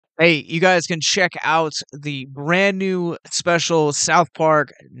Hey, you guys can check out the brand new special South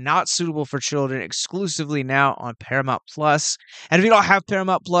Park Not Suitable for Children exclusively now on Paramount Plus. And if you don't have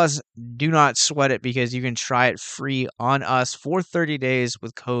Paramount Plus, do not sweat it because you can try it free on us for 30 days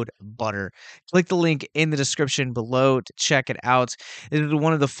with code BUTTER. Click the link in the description below to check it out. It is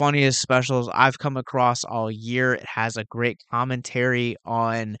one of the funniest specials I've come across all year. It has a great commentary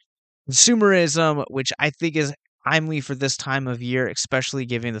on consumerism, which I think is timely for this time of year, especially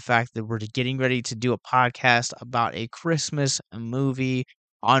given the fact that we're getting ready to do a podcast about a Christmas movie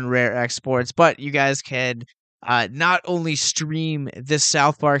on Rare Exports. But you guys can not only stream this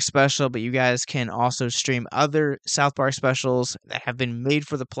South Park special, but you guys can also stream other South Park specials that have been made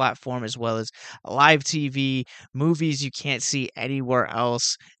for the platform, as well as live TV, movies you can't see anywhere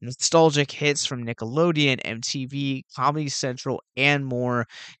else, nostalgic hits from Nickelodeon, MTV, Comedy Central, and more.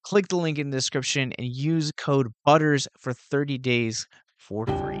 Click the link in the description and use code BUTTERS for 30 days for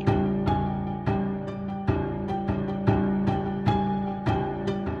free.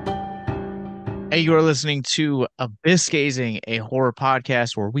 Hey, you are listening to Abyss Gazing, a horror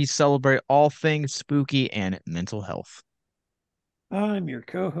podcast where we celebrate all things spooky and mental health. I'm your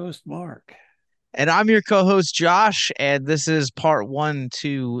co-host, Mark. And I'm your co-host, Josh, and this is part one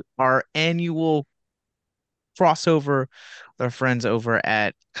to our annual crossover with our friends over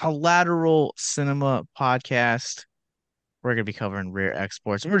at Collateral Cinema Podcast. We're going to be covering Rare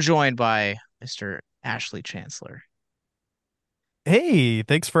Exports. We're joined by Mr. Ashley Chancellor. Hey,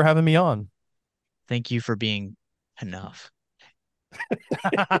 thanks for having me on. Thank you for being enough.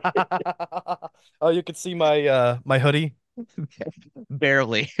 Oh, you can see my hoodie.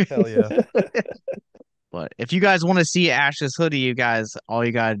 Barely. Hell yeah. But if you guys want to see Ash's hoodie, you guys, all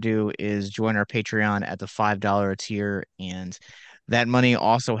you got to do is join our Patreon at the $5 tier. And that money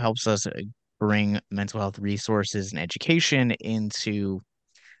also helps us bring mental health resources and education into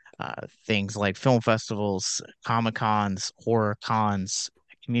things like film festivals, Comic Cons, horror cons,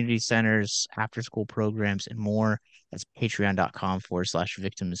 community centers, after school programs, and more. That's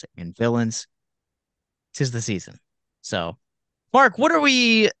patreon.com/victims and villains. 'Tis the season. So, Mark, what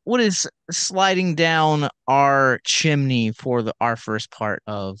is sliding down our chimney for our first part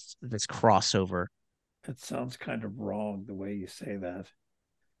of this crossover? It sounds kind of wrong the way you say that.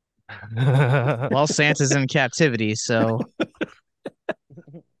 Well, Santa's in captivity, so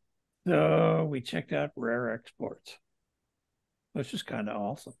So we checked out Rare Exports, which is kind of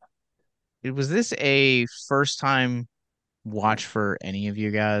awesome. was this a first time watch for any of you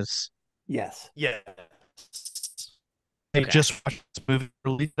guys? Yes. Yeah. I Okay. just watched this movie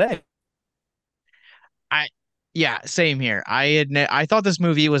early today. I Yeah, same here. I thought this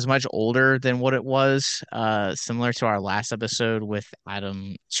movie was much older than what it was. Similar to our last episode with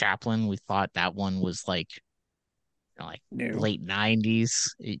Adam Chaplin, we thought that one was like New. late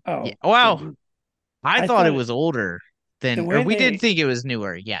 90s. Yeah. Oh, Wow. I I thought it thought was older the or way we did they, think it was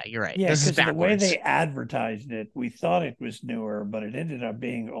newer. Yeah, you're right. yeah, This is because of the way backwards. they advertised it, we thought it was newer, but it ended up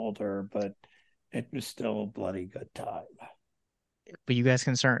being older, but it was still a bloody good time. But you guys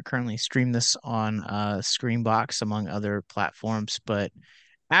can currently stream this on Screenbox among other platforms. But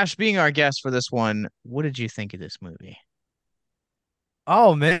Ash, being our guest for this one, what did you think of this movie?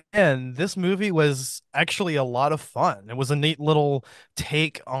 Oh man, this movie was actually a lot of fun. It was a neat little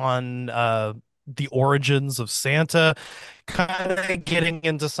take on the origins of Santa, kind of getting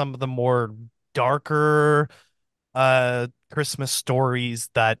into some of the more darker Christmas stories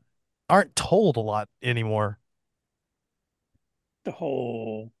that aren't told a lot anymore. The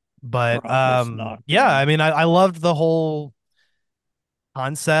whole But Krampus yeah, knockdown. I mean I loved the whole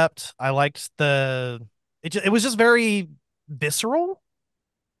concept. I liked it was just very visceral.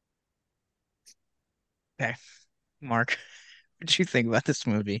 Okay, Mark, what did you think about this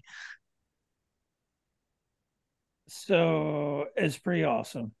movie? So it's pretty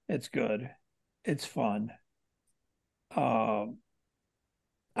awesome. It's good. It's fun. Um,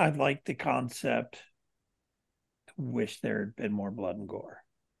 I like the concept. Wish there had been more blood and gore.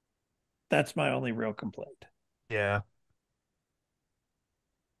 That's my only real complaint. Yeah.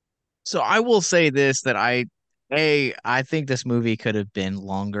 So I will say this that I think this movie could have been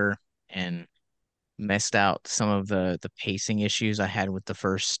longer and missed out some of the pacing issues I had with the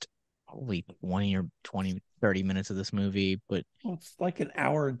first probably 20 or 20 30 minutes of this movie. But Well, it's like an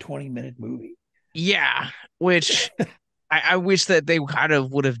hour and 20-minute movie. yeah, which I wish that they kind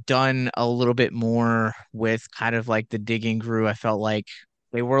of would have done a little bit more with kind of like the digging crew. I felt like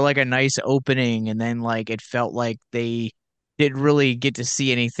they were like a nice opening, and then like it felt like they didn't really get to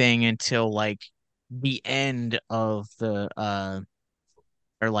see anything until like the end of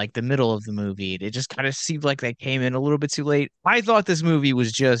or like the middle of the movie. It just kind of seemed like they came in a little bit too late. I thought this movie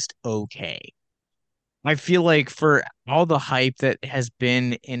was just okay. I feel like for all the hype that has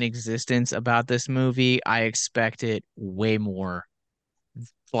been in existence about this movie, I expected way more,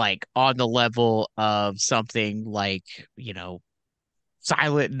 like on the level of something like,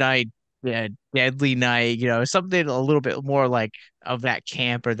 Silent Night, Deadly Night, something a little bit more like of that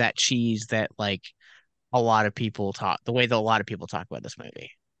camp or that cheese that like a lot of people talk, the way that a lot of people talk about this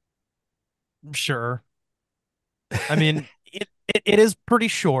movie. Sure. I mean, it is pretty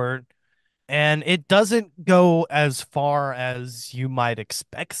short, and it doesn't go as far as you might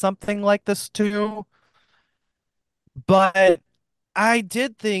expect something like this to, but I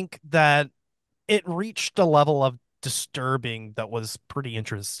did think that it reached a level of disturbing that was pretty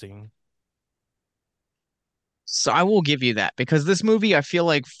interesting. So I will give you that because this movie, I feel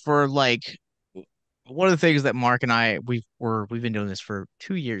like for like one of the things that Mark and I we've been doing this for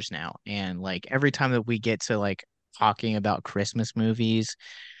 2 years now, and like every time that we get to like talking about Christmas movies,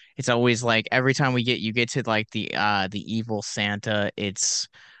 it's always like every time you get to like the evil Santa, it's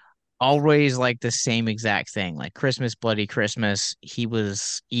always like the same exact thing. Like Christmas, Bloody Christmas, he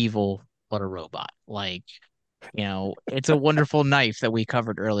was evil but a robot. Like, it's a wonderful knife that we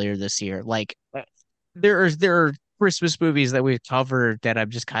covered earlier this year. Like there are Christmas movies that we've covered that I'm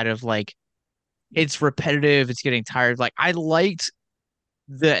just kind of like it's repetitive, it's getting tired. Like I liked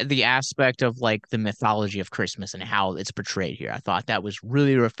the aspect of like the mythology of Christmas and how it's portrayed here. I thought that was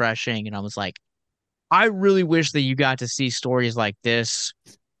really refreshing, and I was like, I really wish that you got to see stories like this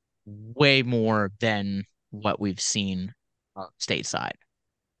way more than what we've seen stateside.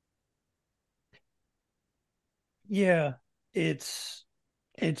 Yeah, it's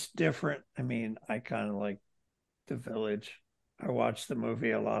it's different. I mean, I kind of like The Village. I watched the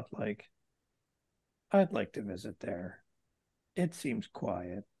movie a lot. Like, I'd like to visit there. It seems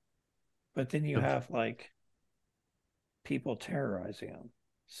quiet, but then you have like people terrorizing them.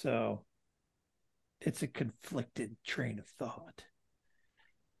 So it's a conflicted train of thought.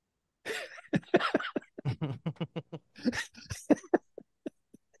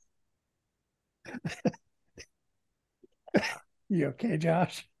 You okay,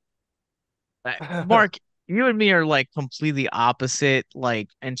 Josh? Mark, you and me are like completely opposite, like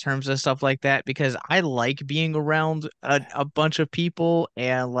in terms of stuff like that, because I like being around a bunch of people,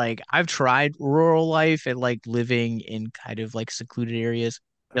 and like I've tried rural life and like living in kind of like secluded areas.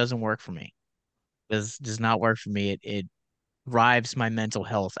 It doesn't work for me. Does not work for me. It drives my mental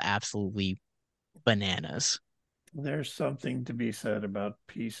health absolutely bananas. There's something to be said about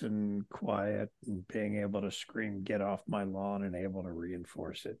peace and quiet and being able to scream, get off my lawn, and able to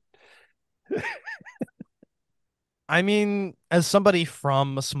reinforce it. I mean, as somebody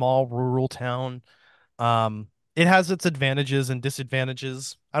from a small rural town, it has its advantages and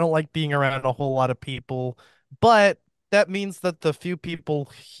disadvantages. I don't like being around a whole lot of people, but that means that the few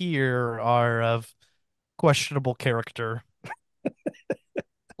people here are of questionable character.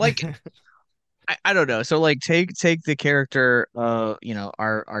 Like I don't know. So like take the character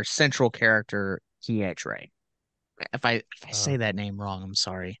our central character Pietro. If I say Uh, that name wrong, I'm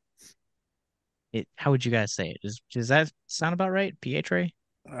sorry. How would you guys say it? Does that sound about right? Pietro?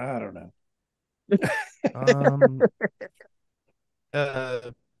 I don't know. um,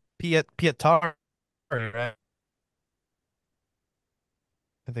 uh, Pietari, right?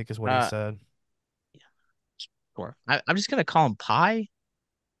 I think is what he Uh said. sure. I'm just gonna call him Pi.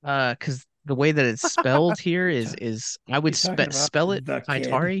 Because the way that it's spelled here So is I would you talking about spell it the kid?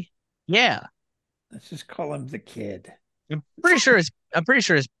 Itari. Yeah. Let's just call him the kid. I'm pretty sure it's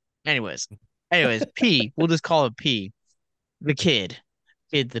anyways. Anyways, P. We'll just call it P. The kid.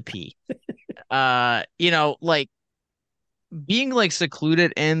 Kid the P. Like being like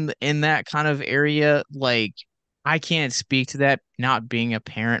secluded in that kind of area, like I can't speak to that, not being a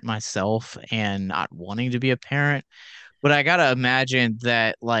parent myself and not wanting to be a parent, but I gotta imagine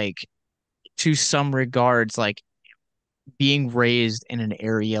that like to some regards, like being raised in an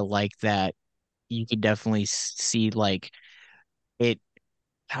area like that, you could definitely see like it,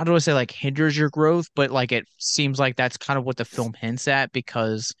 how do I say, like hinders your growth, but like it seems like that's kind of what the film hints at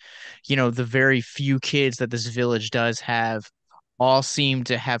because, the very few kids that this village does have all seem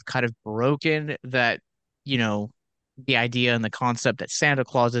to have kind of broken that, you know, the idea and the concept that Santa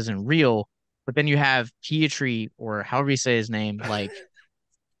Claus isn't real. But then you have Pietri, or however you say his name, like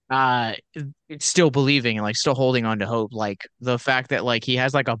uh it's still believing and like still holding on to hope, like the fact that like he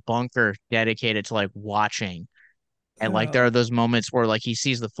has like a bunker dedicated to like watching, and like there are Oh, those moments where like he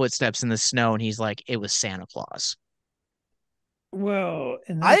sees the footsteps in the snow and he's like it was Santa Claus. well,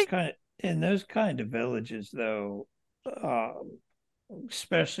 I in those kind of villages, though,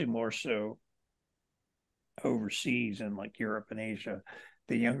 especially more so overseas in like Europe and Asia.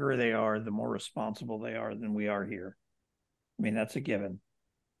 The younger they are, the more responsible they are than we are here. I mean, that's a given.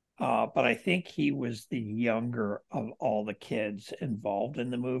 But I think he was the younger of all the kids involved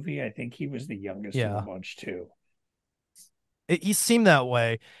in the movie. I think he was the youngest of the Yeah. bunch too. He seemed that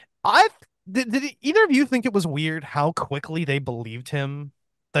way. I did either of you think it was weird how quickly they believed him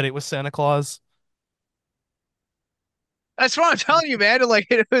that it was Santa Claus? That's what I'm telling you, man. Like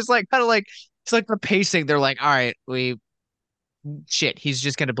it was like kind of like it's like the pacing. They're like, all right, we shit. He's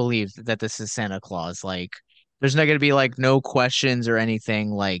just gonna believe that this is Santa Claus. Like there's not gonna be like no questions or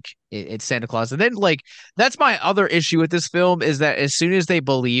anything. Like it's Santa Claus. And then like that's my other issue with this film is that as soon as they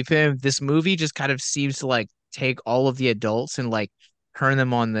believe him, this movie just kind of seems to like take all of the adults and like turn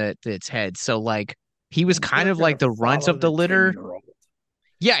them on its head. So like he was And kind we're of like gonna the runt follow of the the 10 litter. year old.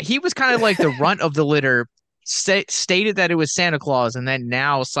 Yeah, he was kind of like the runt of the litter, stated that it was Santa Claus, and then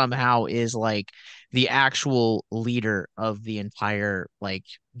now somehow is like the actual leader of the entire like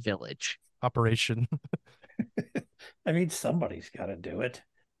village. Operation. I mean, somebody's got to do it.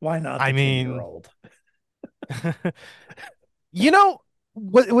 Why not I the 10-year mean, old? you know,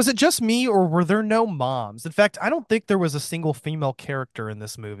 was it just me or were there no moms? In fact, I don't think there was a single female character in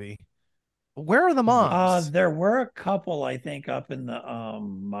this movie. Where are the moms? There were a couple, I think, up in the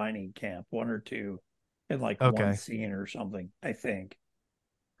mining camp, one or two in like one Okay. scene or something, I think.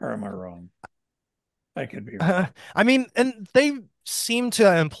 Or am I wrong? I could be wrong. I mean, and they seem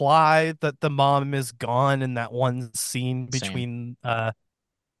to imply that the mom is gone in that one scene Same. between Dad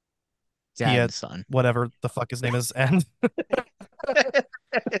Piet, and son. whatever the fuck his name is, and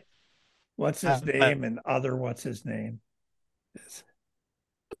What's his uh, name and other what's his name?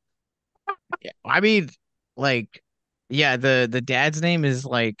 Yeah, I mean, like, yeah, the dad's name is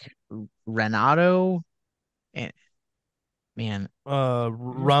like Renato, and man,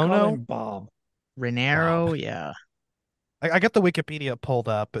 We'll just call Rono, him Bob. Bob. Renero. Yeah, I got the Wikipedia pulled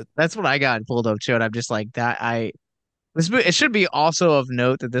up, but that's what I got pulled up too, and I'm just like that. It should be also of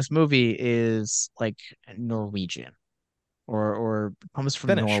note that this movie is like Norwegian or comes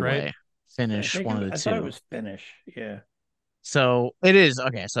from Finnish, right? Norway, Finnish, one of the I thought it two. was Finnish. Yeah. So it is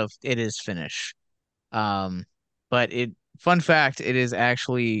okay. So it is Finnish. Um, but it fun fact, it is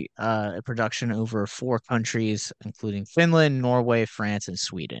actually a production over four countries, including Finland, Norway, France, and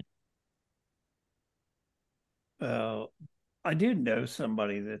Sweden. Uh, I do know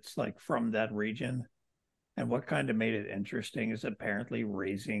somebody that's like from that region. And what kind of made it interesting is apparently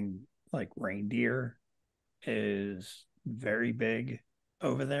raising like reindeer is very big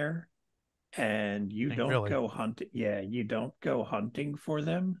over there. And you Like, don't really? go hunting. Yeah, you don't go hunting for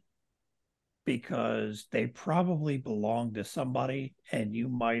them because they probably belong to somebody and you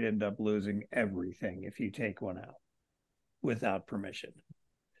might end up losing everything if you take one out without permission.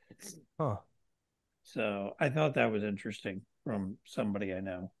 Huh. So I thought that was interesting from somebody I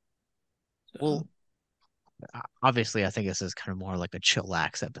know. So Well, obviously, I think this is kind of more like a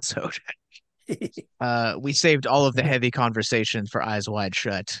chillax episode. We saved all of the heavy conversations for Eyes Wide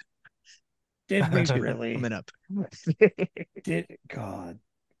Shut. did we Coming really? up. Did God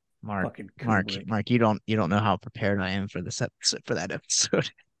Mark, fucking Mark, Kubrick? Mark, you don't know how prepared I am for this episode for that episode.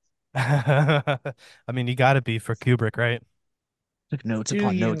 I mean, you got to be for Kubrick, right? Took notes Do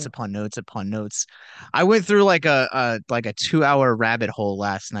upon notes you? upon notes upon notes. I went through like a 2 hour rabbit hole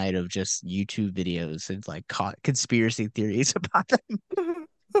last night of just YouTube videos and like conspiracy theories about them.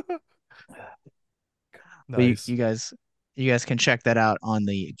 But Nice. you guys can check that out on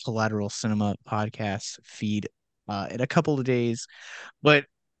the Collateral Cinema Podcast feed in a couple of days. But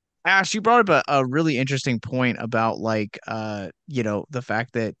Ash, you brought up a really interesting point about like the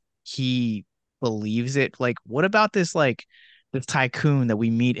fact that he believes it. Like, what about this tycoon that we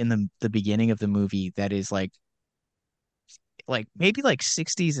meet in the beginning of the movie that is like maybe like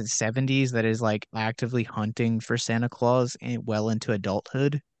 60s and 70s that is like actively hunting for Santa Claus and well into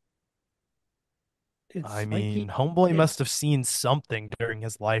adulthood? I It's like mean, he. Homeboy It, must have seen something during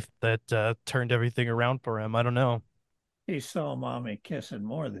his life that turned everything around for him. I don't know. he saw mommy kissing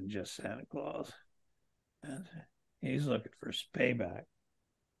more than just Santa Claus, and he's looking for payback.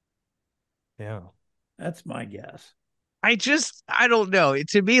 Yeah. That's my guess. I don't know.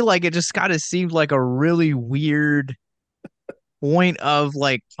 To me, like it just kind of seemed like a really weird point of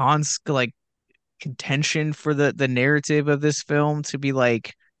like contention for the narrative of this film to be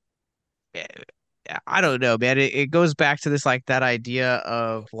like eh, I don't know, man. It goes back to this like that idea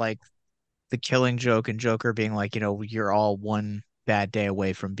of like the Killing Joke and Joker being like, you're all one bad day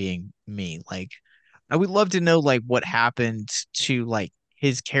away from being me. Like I would love to know like what happened to like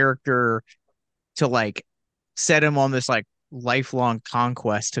his character to like set him on this like lifelong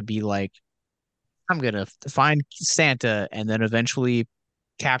conquest to be like, I'm gonna find Santa and then eventually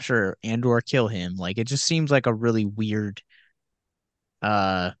capture and or kill him. Like it just seems like a really weird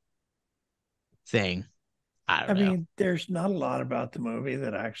uh thing. I I don't know. mean, there's not a lot about the movie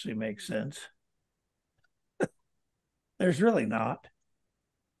that actually makes sense. There's really not.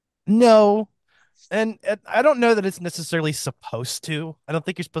 No, and I don't know that it's necessarily supposed to. I don't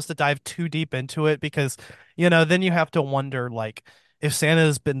think you're supposed to dive too deep into it because, then you have to wonder like if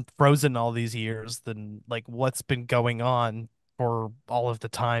Santa's been frozen all these years, then like what's been going on for all of the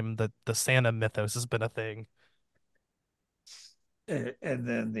time that the Santa mythos has been a thing. And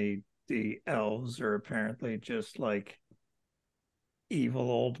then the elves are apparently just like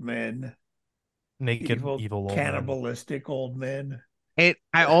evil old men, Naked, evil evil old men. cannibalistic old men.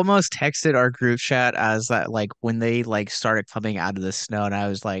 I almost texted our group chat as that like when they like started coming out of the snow and I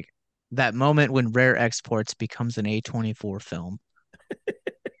was like that moment when Rare Exports becomes an A24 film.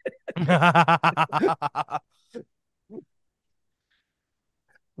 I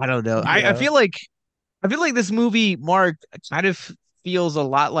don't know. Yeah. I feel like this movie, Mark, kind of feels a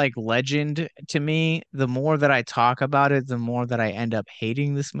lot like Legend to me. The more that I talk about it, the more that I end up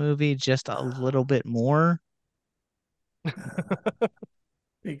hating this movie just a little bit more.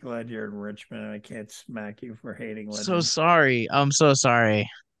 Be glad you're in Richmond and I can't smack you for hating So Legend. sorry. I'm so sorry.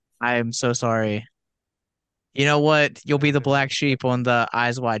 I'm so sorry. You know what? You'll be the black sheep on the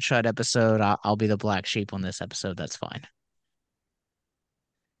Eyes Wide Shut episode. I'll be the black sheep on this episode. That's fine.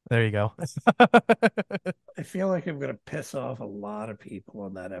 There you go. I feel like I'm going to piss off a lot of people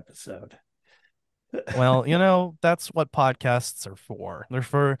on that episode. Well, that's what podcasts are for. They're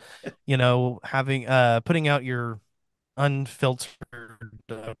for, having putting out your unfiltered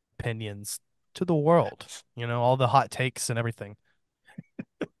opinions to the world. All the hot takes and everything.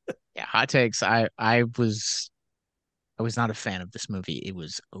 Yeah, hot takes. I was not a fan of this movie. It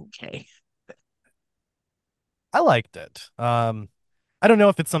was okay. I liked it. I don't know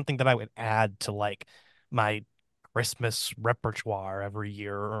if it's something that I would add to like my Christmas repertoire every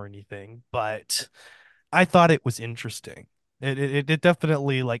year or anything, but I thought it was interesting. It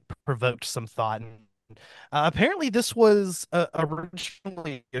definitely like provoked some thought. And apparently, this was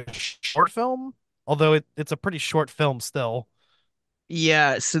originally a short film, although it's a pretty short film still.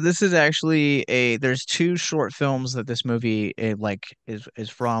 Yeah, so this is actually a there's two short films that this movie like is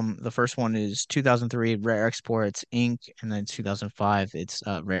from. The first one is 2003 Rare Exports Inc. and then 2005 it's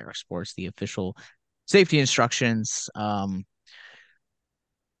Rare Exports the official safety instructions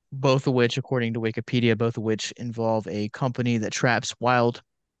both of which according to Wikipedia both of which involve a company that traps wild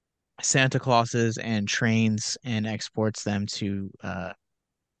Santa Clauses and trains and exports them to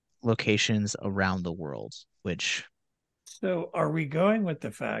locations around the world, which So, are we going with the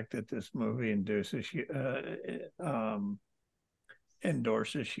fact that this movie endorses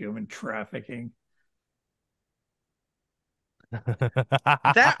human trafficking?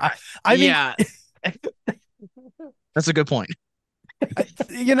 that I mean, yeah, that's a good point.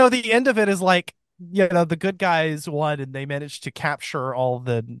 the end of it is like, the good guys won and they managed to capture all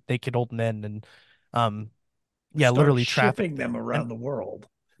the naked old men and, yeah, Start literally traffic shipping them them. And around the world.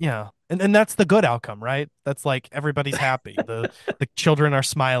 yeah, and that's the good outcome, right? That's like everybody's happy. The children are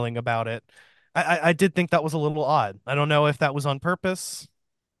smiling about it. I did think that was a little odd. I don't know if that was on purpose.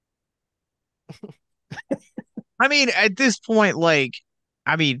 I mean, at this point, like,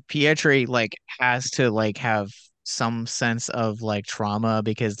 I mean, Pietri like has to like have some sense of like trauma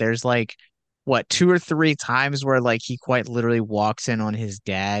because there's like what two or three times where like he quite literally walks in on his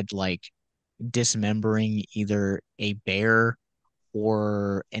dad like dismembering either a bear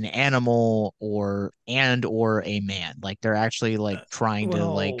or an animal or a man. Like they're actually like trying to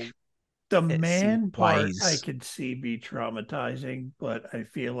like Well, the see man why part I he's could see be traumatizing, but I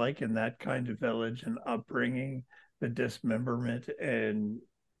feel like in that kind of village and upbringing, the dismemberment and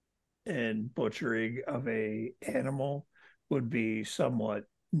butchering of a animal would be somewhat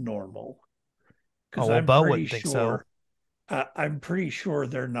normal. Oh Because well, I'm Bo pretty wouldn't think so. sure I'm pretty sure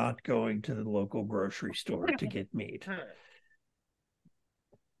they're not going to the local grocery store to get meat.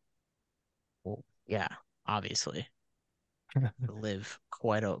 well, yeah, obviously live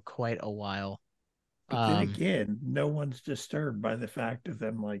quite a while. But then Um, again, no one's disturbed by the fact of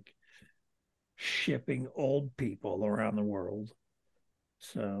them like shipping old people around the world.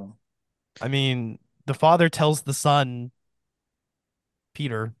 So I mean, the father tells the son,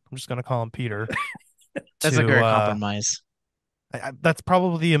 Peter, I'm just gonna call him Peter, that's a to great compromise. that's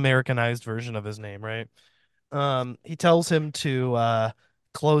probably the Americanized version of his name, right? He tells him to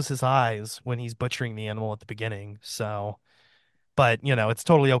close his eyes when he's butchering the animal at the beginning. So, but it's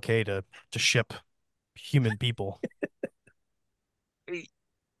totally okay to ship human people.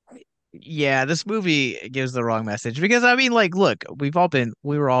 Yeah, this movie gives the wrong message because I mean, like, look, we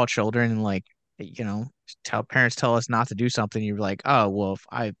were all children, and like, tell parents tell us not to do something. You're like, oh, well, if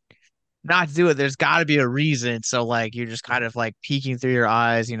I not to do it, there's got to be a reason. So like, you're just kind of like peeking through your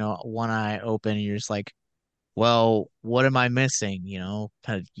eyes, one eye open, and you're just like, well, what am I missing?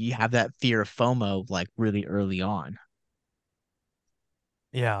 Kind of you have that fear of FOMO like really early on.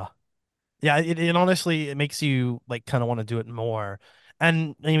 Yeah. Yeah, it honestly it makes you like kind of want to do it more.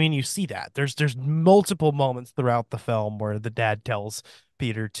 And I mean you see that. There's multiple moments throughout the film where the dad tells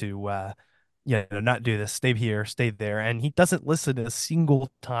Peter to not do this, stay here, stay there, and he doesn't listen a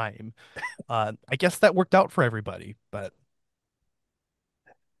single time. I guess that worked out for everybody, but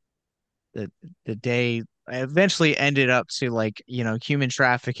The the day I eventually ended up to like, human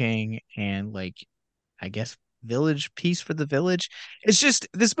trafficking and like I guess village peace for the village. It's just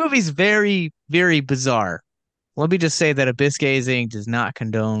this movie's very, very bizarre. Let me just say that Abyss Gazing does not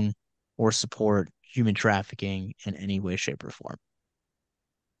condone or support human trafficking in any way, shape, or form.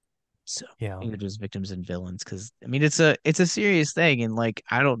 So yeah. they're just victims and villains because I mean it's a serious thing and like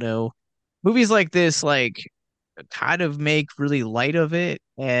I don't know movies like this like kind of make really light of it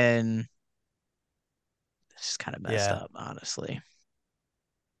and it's just kind of messed Yeah. up honestly.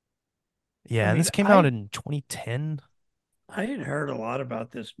 I Yeah, and mean, this came out in 2010. I had heard a lot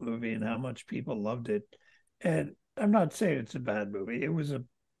about this movie and how much people loved it. And I'm not saying it's a bad movie. It was a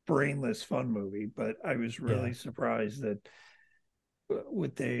brainless fun movie, but I was Yeah. really surprised that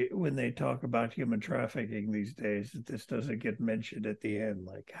what they when they talk about human trafficking these days that this doesn't get mentioned at the end.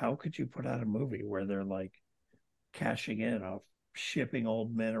 Like, how could you put out a movie where they're like cashing in off shipping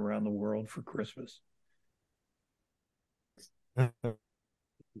old men around the world for Christmas? Yeah.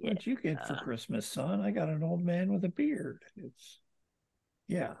 What'd you get for Christmas, son? I got an old man with a beard. It's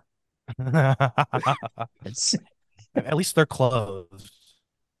yeah. It's At least they're closed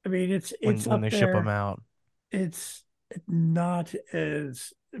I mean, when it's when up they ship them there. out. It's not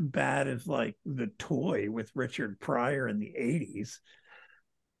as bad as like The Toy with Richard Pryor in the 80s,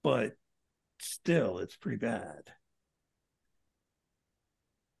 but still it's pretty bad.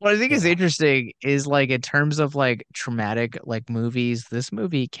 what I think is Yeah. interesting is like in terms of like traumatic like movies, this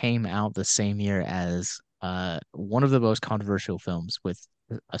movie came out the same year as one of the most controversial films with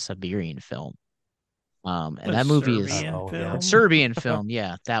a Siberian film. And A that movie is Serbian Oh a yeah. film. Serbian film,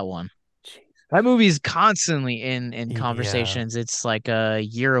 yeah, that one. That Jesus. movie is constantly in Yeah. conversations. It's like a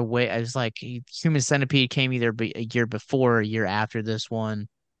year away. It's like Human Centipede came either a year before or a year after this one.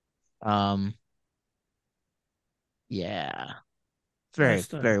 Um, yeah, I very,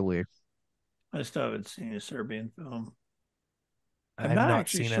 still very weird. I still haven't seen a Serbian film. I'm I've not not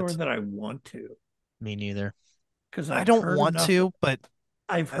actually seen sure it. that I want to Me neither. because I don't want to, but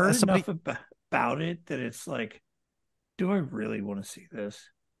I've heard somebody enough about it that it's like, do I really want to see this?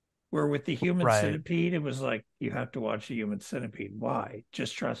 Where with the human right. centipede, it was like, you have to watch the human centipede. Why?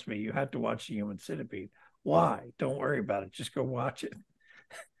 Just trust me, you have to watch the human centipede. Why? Don't worry about it. Just go watch it.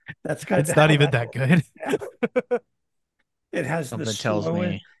 That's kind It's of not how even that that good. it has the Something tells slowest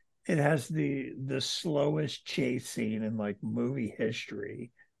me it has the slowest chase scene in like movie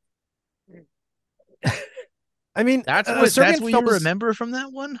history. I mean, a that's Serbian what film you is remember from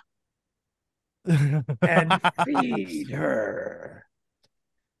that one. And feed her.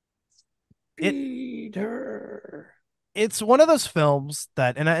 it Feed her. it's one of those films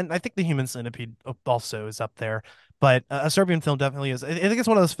that, and I think The Human Centipede also is up there, but a Serbian film definitely is. I think it's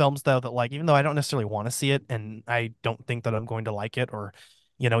one of those films though that like even though I don't necessarily want to see it, and I don't think that I'm going to like it or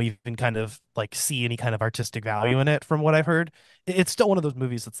even kind of like see any kind of artistic value in it from what I've heard, it's still one of those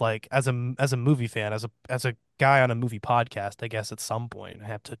movies that's like as a movie fan, as a guy on a movie podcast, I guess at some point I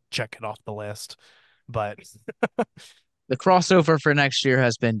have to check it off the list, but The crossover for next year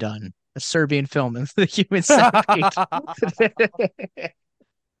has been done. A Serbian film and the Human Centipede.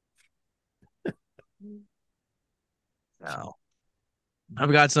 No.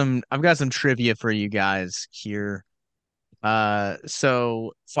 I've got some trivia for you guys here.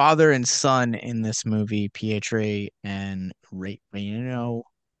 So father and son in this movie, Pietro and Rano,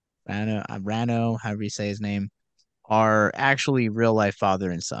 however you say his name, are actually real life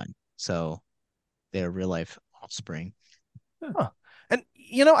father and son. So they're real life offspring. Huh. And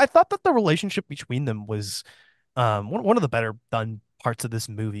I thought that the relationship between them was one of the better done parts of this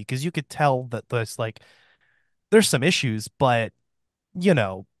movie because you could tell that there's some issues, but you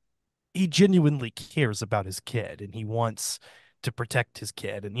know, he genuinely cares about his kid and he wants to protect his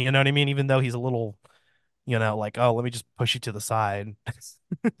kid. And you know what I mean? Even though he's a little, like, oh, let me just push you to the side.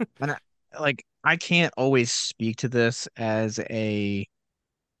 And I can't always speak to this as a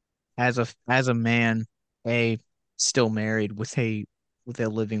man, a still married with a with a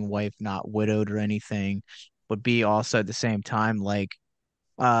living wife, not widowed or anything, but B, also at the same time, like,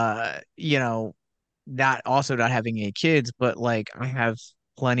 you know, not having any kids, but like I have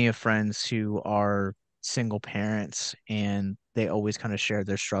plenty of friends who are single parents and they always kind of share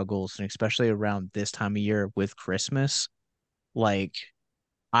their struggles, and especially around this time of year with Christmas, like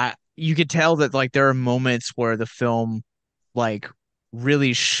I you could tell that like there are moments where the film like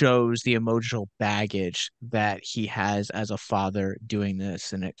really shows the emotional baggage that he has as a father doing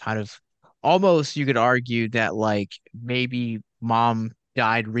this, and it kind of almost you could argue that like maybe mom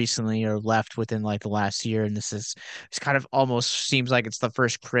died recently or left within like the last year, and this is it's kind of almost seems like it's the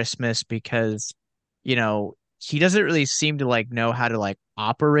first Christmas because he doesn't really seem to like know how to like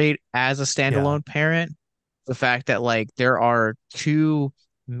operate as a Yeah. standalone parent. The fact that like there are two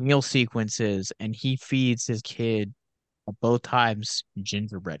meal sequences and he feeds his kid both times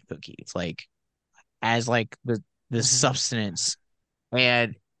gingerbread cookies, like as like the Mhm. substance.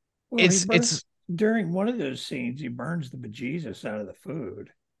 And Well, it's during one of those scenes, he burns the bejesus out of the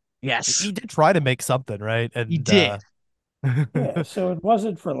food. yes, He did try to make something, right? he And did. Yeah, so it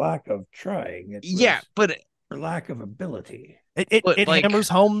wasn't for lack of trying, it Yeah, was but for lack of ability. it like hammers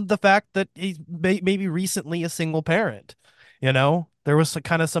home the fact that he's maybe recently a single parent. There was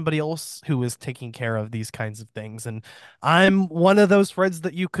kind of somebody else who was taking care of these kinds of things, and I'm one of those friends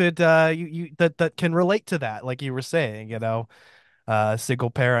that you could that can relate to that, like you were saying. Single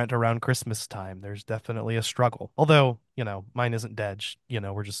parent around Christmas time. There's definitely a struggle. Although, mine isn't dead.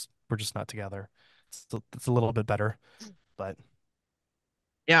 We're just not together. It's a little bit better, but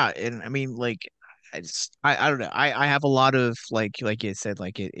yeah, and I mean like I don't know. I have a lot of like you said,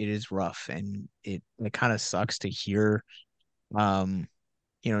 like it is rough and it kind of sucks to hear um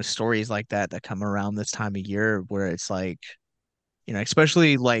stories like that come around this time of year where it's like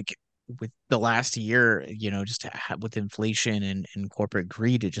especially like with the last year, just with inflation and corporate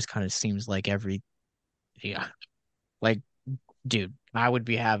greed, it just kind of seems like yeah, like, dude, I would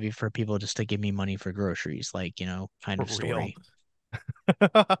be happy for people just to give me money for groceries, like, kind for of real. story.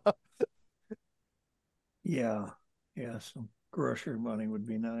 Yeah, yeah, some grocery money would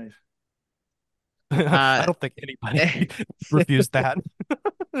be nice. I Uh, don't think anybody refused that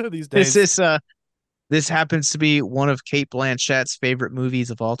these this days. is this happens to be one of Kate Blanchett's favorite movies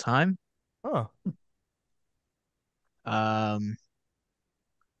of all time. Huh. Um,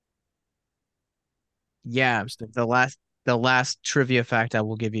 yeah, Interesting. the last trivia fact I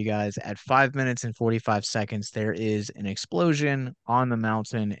will give you guys at 5 minutes and 45 seconds, there is an explosion on the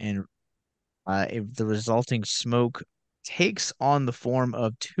mountain, and the resulting smoke takes on the form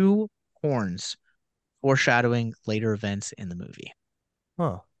of two horns, foreshadowing later events in the movie.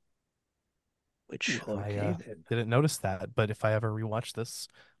 Huh. Which, Well, I okay then. didn't notice that, but if I ever rewatch this,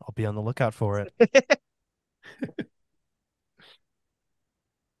 I'll be on the lookout for it.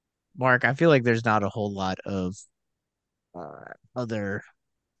 Mark, I feel like there's not a whole lot of other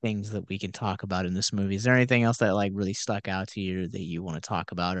things that we can talk about in this movie. Is there anything else that like really stuck out to you that you want to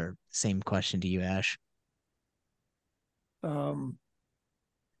talk about, or same question to you, Ash? Um,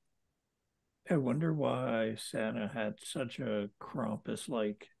 I wonder why Santa had such a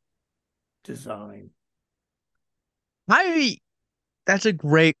Krampus-like design. I That's a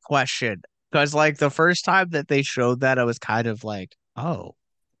great question because like the first time that they showed that, I was kind of like, oh.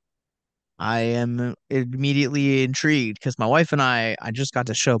 I am immediately intrigued because my wife and I just got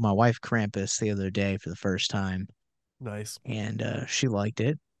to show my wife Krampus the other day for the first time, Nice. and she liked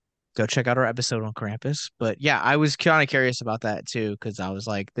it. Go check out our episode on Krampus. But yeah, I was kind of curious about that too because I was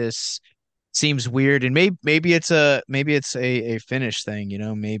like, this seems weird, and maybe it's a Finnish thing,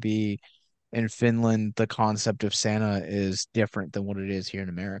 maybe in Finland the concept of Santa is different than what it is here in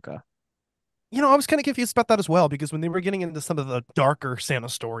America. I was kind of confused about that as well because when they were getting into some of the darker Santa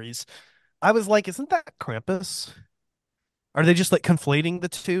stories, I was like, isn't that Krampus? Are they just like conflating the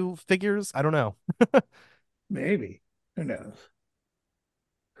two figures? I don't know. Maybe. Who knows?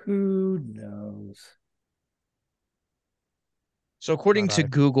 Who knows? So according But to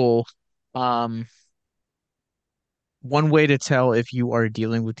Google, um, one way to tell if you are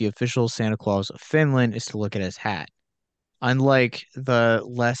dealing with the official Santa Claus of Finland is to look at his hat. Unlike the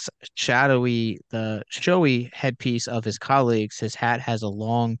showy headpiece of his colleagues, his hat has a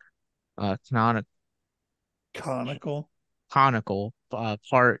long, Conical. conical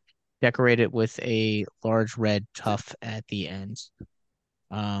part decorated with a large red tuft at the end.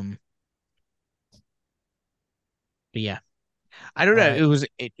 Um, but yeah, I don't know. I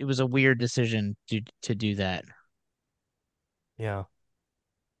It was a weird decision to do that. yeah.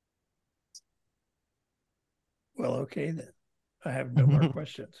 Well, okay then. I have no more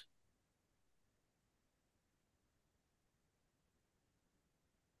questions.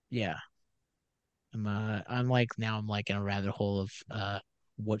 yeah. I'm like now I'm like in a rabbit hole of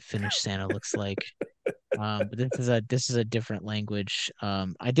what Finnish Santa looks like. But this is a different language.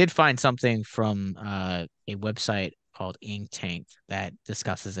 I did find something from a website called Ink Tank that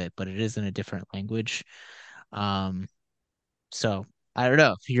discusses it, but it is in a different language. Um, so I don't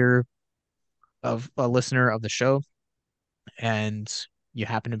know if you're a listener of the show and you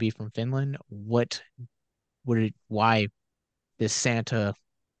happen to be from Finland, why does Santa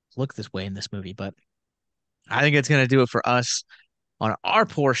look this way in this movie? But I think it's gonna do it for us on our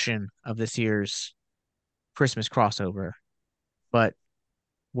portion of this year's Christmas crossover. But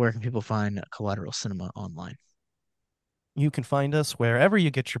where can people find Collateral Cinema online? You can find us wherever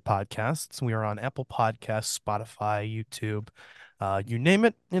you get your podcasts. We are on Apple Podcasts, Spotify, YouTube, you name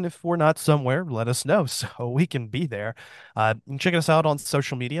it. And if we're not somewhere, let us know so we can be there. You can check us out on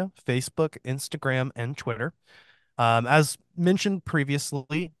social media, Facebook, Instagram, and Twitter. As mentioned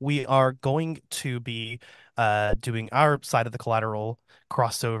previously, we are going to be doing our side of the Collateral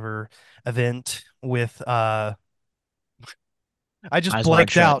crossover event with I just Eyes Wide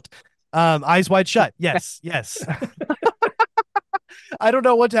blanked Shut. out. Eyes Wide Shut. Yes, yes. I don't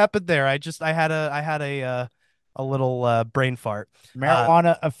know what happened there. I had a little brain fart.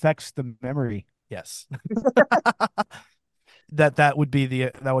 Marijuana affects the memory. Yes. That would be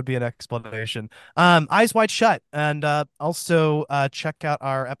an explanation. Eyes Wide Shut, and also check out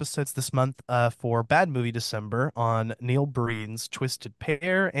our episodes this month for Bad Movie December on Neil Breen's Twisted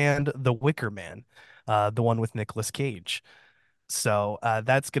Pair and The Wicker Man, the one with Nicolas Cage. So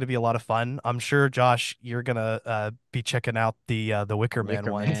that's going to be a lot of fun. I'm sure, Josh, you're gonna be checking out the Wicker Man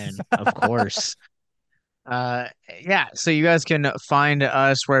Wicker one. Man, of course. Yeah, so you guys can find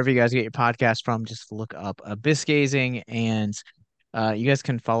us wherever you guys get your podcast from. Just look up Abyss Gazing, and you guys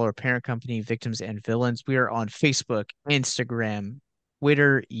can follow our parent company, Victims and Villains. We are on Facebook, Instagram,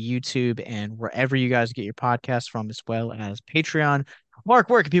 Twitter, YouTube, and wherever you guys get your podcast from, as well as Patreon. Mark,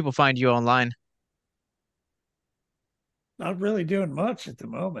 where can people find you online? Not really doing much at the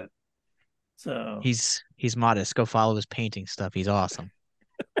moment. So He's modest. Go follow his painting stuff. He's awesome.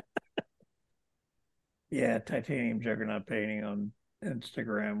 yeah, Titanium Juggernaut painting on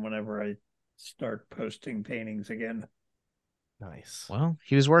Instagram whenever I start posting paintings again. Nice. Well,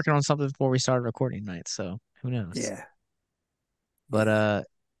 he was working on something before we started recording tonight, so who knows? Yeah. But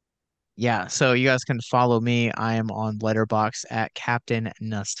yeah, so you guys can follow me. I am on Letterboxd at Captain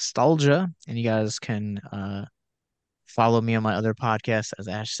Nostalgia, and you guys can follow me on my other podcast. As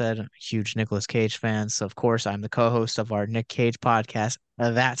Ash said, I'm a huge Nicolas Cage fan, so of course I'm the co-host of our Nick Cage podcast.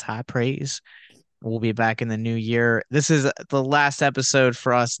 That's High Praise. We'll be back in the new year. This is the last episode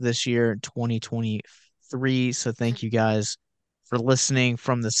for us this year, 2023. So thank you guys for listening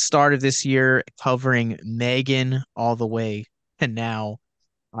from the start of this year, covering Megan all the way to now.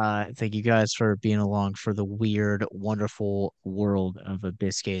 Thank you guys for being along for the weird, wonderful world of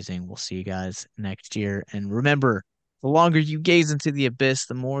abyss gazing. We'll see you guys next year. And remember, the longer you gaze into the abyss,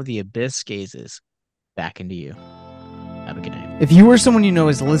 the more the abyss gazes back into you. Have a good night. If you or someone you know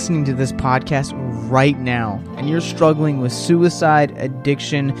is listening to this podcast right now and you're struggling with suicide,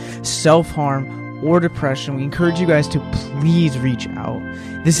 addiction, self-harm, or depression, we encourage you guys to please reach out.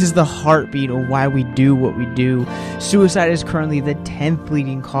 This is the heartbeat of why we do what we do. Suicide is currently the 10th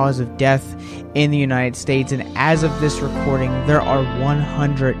leading cause of death in the United States, and as of this recording, there are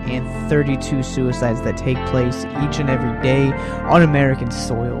 132 suicides that take place each and every day on American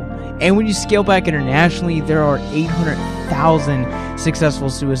soil. And when you scale back internationally, there are 800,000 successful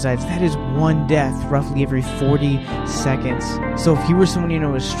suicides. That is one death roughly every 40 seconds. So if you or someone you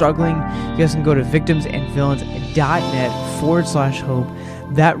know is struggling, you guys can go to victimsandvillains.net/hope.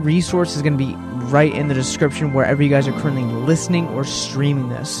 That resource is going to be right in the description wherever you guys are currently listening or streaming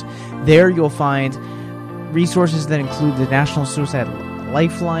this. There you'll find resources that include the National Suicide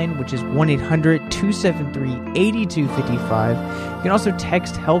Lifeline, which is 1-800-273-8255. You can also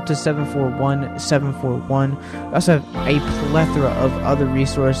text HELP to 741-741. We also have a plethora of other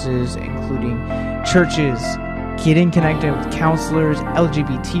resources, including churches, getting connected with counselors,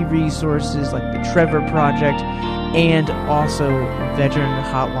 LGBT resources like the Trevor Project, and also veteran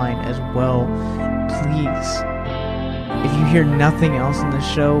hotline as well. Please, if you hear nothing else in the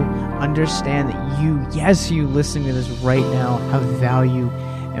show, understand that you listening to this right now, have value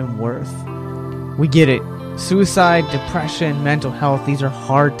and worth. We get it. Suicide, depression, mental health, these are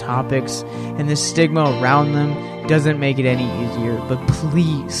hard topics, and the stigma around them doesn't make it any easier. But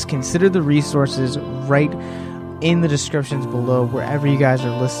please consider the resources right in the descriptions below wherever you guys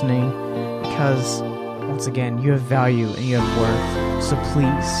are listening, because once again, you have value and you have worth. So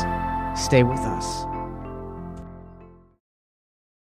please stay with us.